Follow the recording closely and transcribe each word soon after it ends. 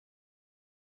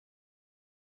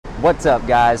What's up,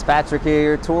 guys? Patrick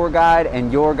here, tour guide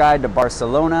and your guide to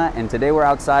Barcelona, and today we're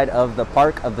outside of the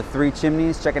park of the Three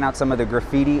Chimneys, checking out some of the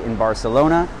graffiti in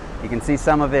Barcelona. You can see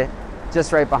some of it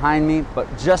just right behind me, but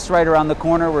just right around the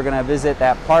corner we're going to visit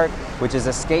that park, which is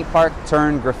a skate park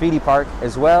turned graffiti park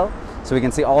as well, so we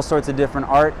can see all sorts of different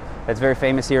art that's very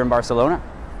famous here in Barcelona.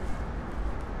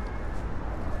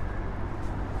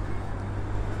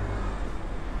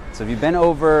 So if you've been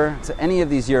over to any of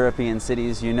these European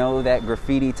cities, you know that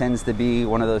graffiti tends to be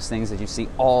one of those things that you see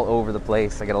all over the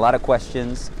place. I get a lot of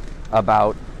questions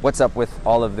about what's up with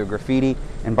all of the graffiti.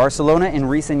 And Barcelona in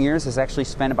recent years has actually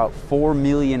spent about $4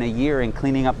 million a year in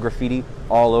cleaning up graffiti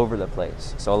all over the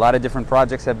place. So a lot of different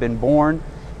projects have been born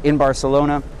in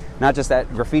Barcelona, not just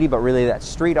that graffiti, but really that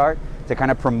street art to kind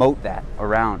of promote that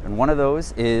around. And one of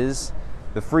those is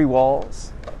the free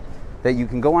walls that you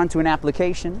can go onto an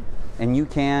application and you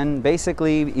can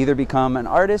basically either become an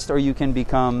artist or you can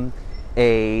become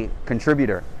a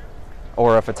contributor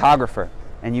or a photographer.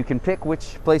 And you can pick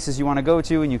which places you want to go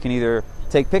to, and you can either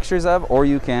take pictures of or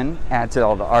you can add to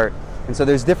all the art. And so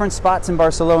there's different spots in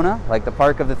Barcelona, like the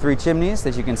Park of the Three Chimneys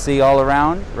that you can see all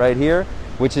around right here,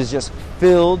 which is just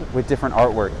filled with different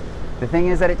artwork. The thing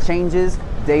is that it changes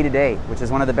day to day, which is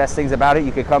one of the best things about it.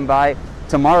 You could come by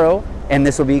tomorrow and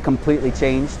this will be completely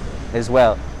changed as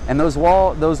well. And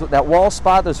that wall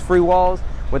spot, those free walls,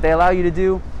 what they allow you to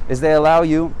do is they allow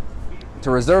you to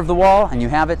reserve the wall and you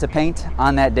have it to paint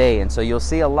on that day. And so you'll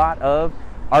see a lot of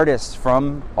artists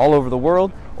from all over the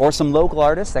world or some local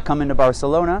artists that come into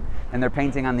Barcelona and they're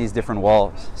painting on these different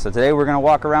walls. So today we're going to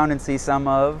walk around and see some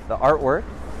of the artwork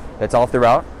that's all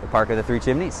throughout the Park of the Three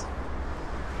Chimneys.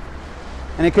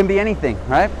 And it can be anything,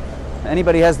 right?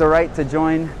 Anybody has the right to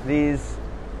join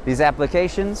these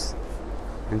applications.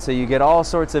 And so you get all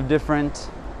sorts of different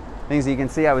things that you can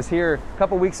see. I was here a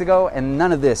couple weeks ago and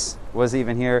none of this was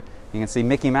even here. You can see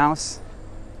Mickey Mouse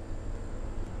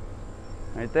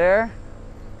right there.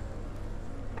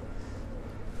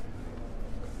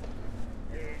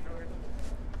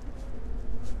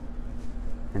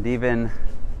 And even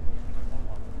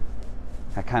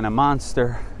that kind of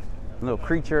monster, little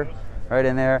creature right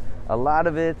in there. A lot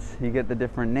of it, you get the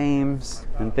different names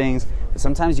and things. But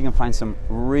sometimes you can find some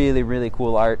really, really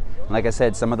cool art. And like I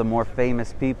said, some of the more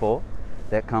famous people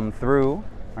that come through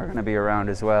are going to be around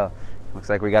as well. Looks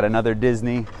like we got another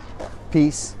Disney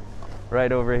piece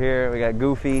right over here. We got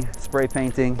Goofy spray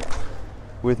painting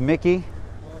with Mickey.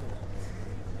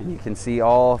 And you can see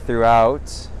all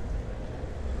throughout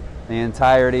the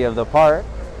entirety of the park,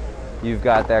 you've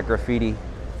got that graffiti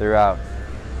throughout.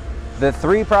 The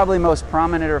three probably most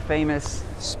prominent or famous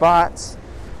spots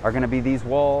are going to be these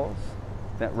walls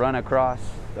that run across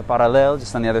the Parallel.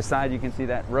 Just on the other side, you can see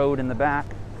that road in the back.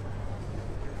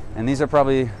 And these are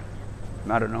probably,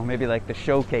 I don't know, maybe like the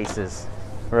showcases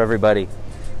for everybody.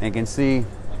 And you can see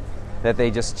that they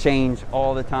just change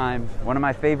all the time. One of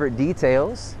my favorite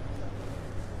details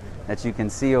that you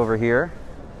can see over here,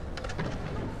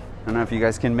 I don't know if you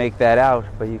guys can make that out,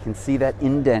 but you can see that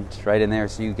indent right in there.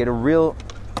 So you get a real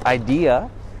idea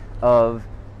of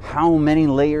how many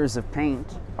layers of paint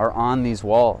are on these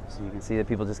walls. You can see that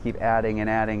people just keep adding and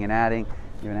adding and adding.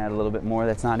 You can add a little bit more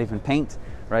that's not even paint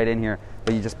right in here,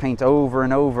 but you just paint over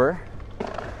and over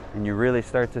and you really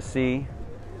start to see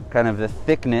kind of the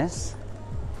thickness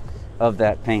of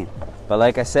that paint. But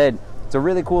like I said, it's a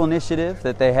really cool initiative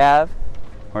that they have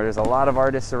where there's a lot of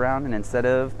artists around, and instead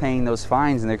of paying those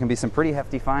fines, and there can be some pretty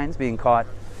hefty fines being caught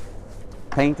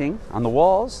painting on the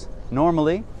walls,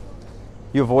 normally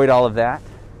you avoid all of that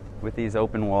with these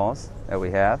open walls that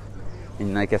we have.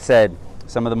 And like I said,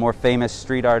 some of the more famous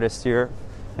street artists here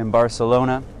in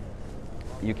Barcelona,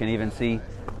 you can even see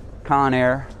Con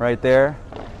Air right there,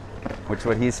 which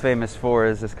what he's famous for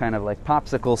is this kind of like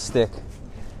popsicle stick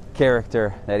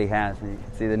character that he has. And you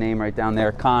can see the name right down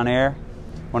there, Con Air,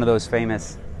 one of those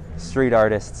famous street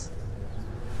artists.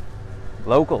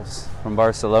 Locals from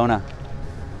Barcelona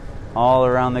all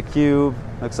around the cube.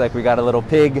 Looks like we got a little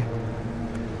pig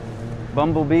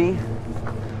bumblebee.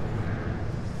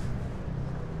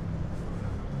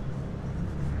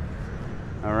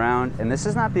 Around, and this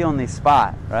is not the only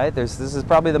spot, right? This is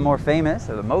probably the more famous,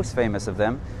 or the most famous of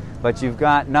them, but you've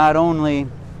got not only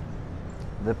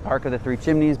the Park of the Three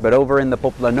Chimneys, but over in the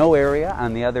Poblano area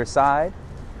on the other side,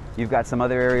 you've got some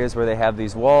other areas where they have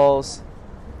these walls,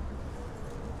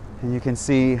 and you can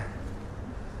see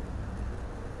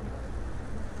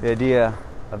the idea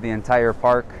of the entire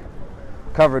park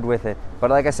covered with it. But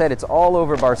like I said, it's all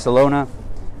over Barcelona.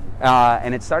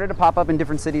 And it started to pop up in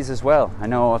different cities as well. I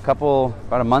know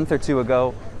about a month or two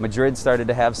ago, Madrid started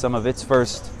to have some of its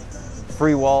first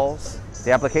free walls.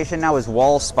 The application now is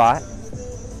Wall Spot.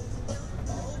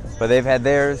 but they've had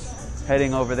theirs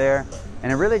heading over there,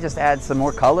 and it really just adds some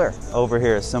more color over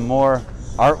here, some more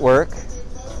artwork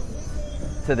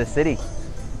to the city.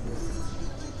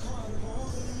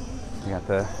 You got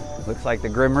the, looks like the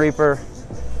Grim Reaper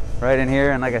right in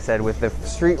here, and like I said, with the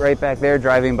street right back there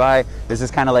driving by, this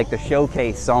is kind of like the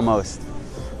showcase almost,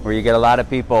 where you get a lot of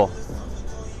people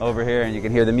over here, and you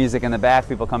can hear the music in the back,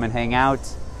 people come and hang out.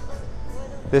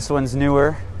 This one's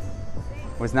newer,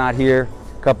 was not here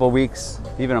a couple weeks,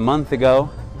 even a month ago.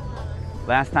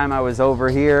 Last time I was over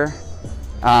here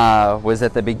was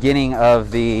at the beginning of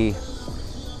the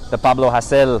Pablo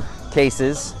Hasél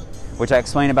cases, which I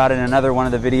explained about in another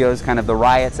one of the videos, kind of the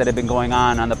riots that have been going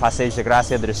on the Passeig de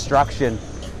Gracia, the destruction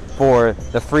for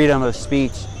the freedom of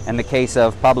speech, and the case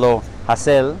of Pablo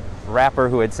Hasél, rapper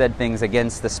who had said things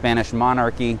against the Spanish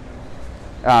monarchy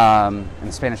and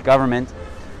the Spanish government,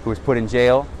 who was put in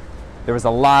jail. There was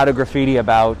a lot of graffiti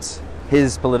about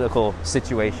his political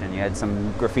situation. You had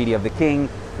some graffiti of the king,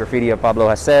 graffiti of Pablo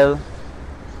Hasél.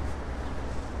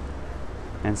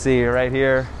 And see right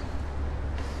here,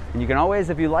 and you can always,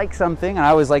 if you like something, and I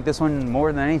always like this one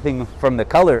more than anything from the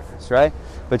colors, right?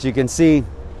 But you can see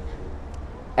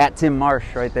at Tim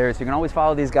Marsh right there, so you can always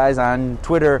follow these guys on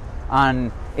Twitter,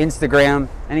 on Instagram,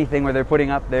 anything where they're putting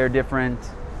up their different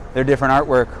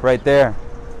artwork right there.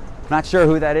 Not sure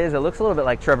who that is. It looks a little bit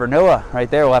like Trevor Noah right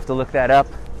there. We'll have to look that up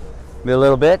a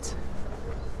little bit.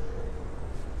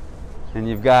 And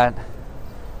you've got,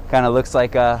 kind of looks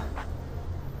like a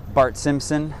Bart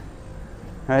Simpson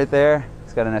right there.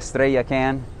 He's got an Estrella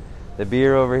can, the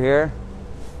beer over here.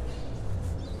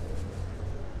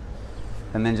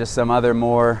 And then just some other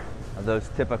more of those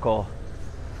typical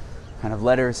kind of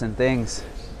letters and things.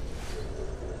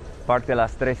 Parque de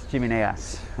las Tres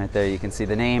Xemeneies. Right there you can see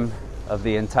the name of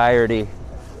the entirety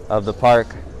of the park.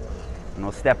 And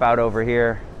we'll step out over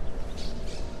here.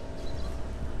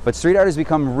 But street art has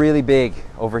become really big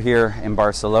over here in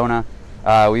Barcelona.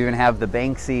 We even have the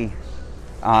Banksy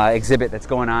exhibit that's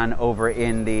going on over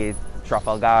in the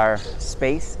Trafalgar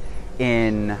space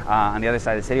on the other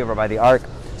side of the city, over by the Arc.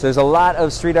 So there's a lot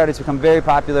of street art. It's become very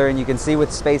popular, and you can see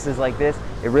with spaces like this,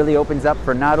 it really opens up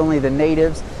for not only the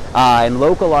natives and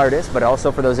local artists, but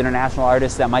also for those international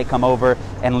artists that might come over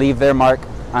and leave their mark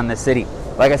on the city.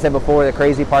 Like I said before, the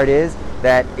crazy part is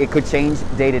that it could change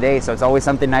day to day, so it's always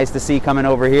something nice to see coming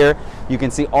over here. You can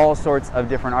see all sorts of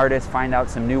different artists, find out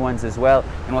some new ones as well,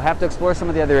 and we'll have to explore some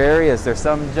of the other areas. There's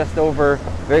some just over,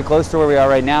 very close to where we are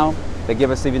right now, that give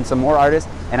us even some more artists,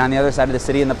 and on the other side of the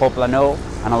city in the Poplano,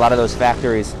 on a lot of those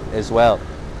factories as well.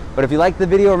 But if you liked the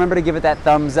video, remember to give it that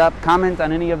thumbs up, comment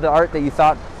on any of the art that you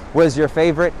thought was your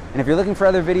favorite, and if you're looking for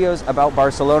other videos about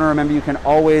Barcelona, remember you can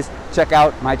always check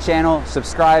out my channel,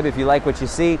 subscribe if you like what you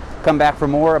see, come back for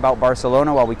more about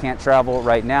Barcelona while we can't travel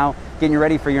right now, getting you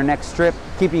ready for your next trip,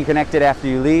 keeping you connected after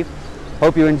you leave.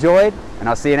 Hope you enjoyed, and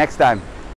I'll see you next time.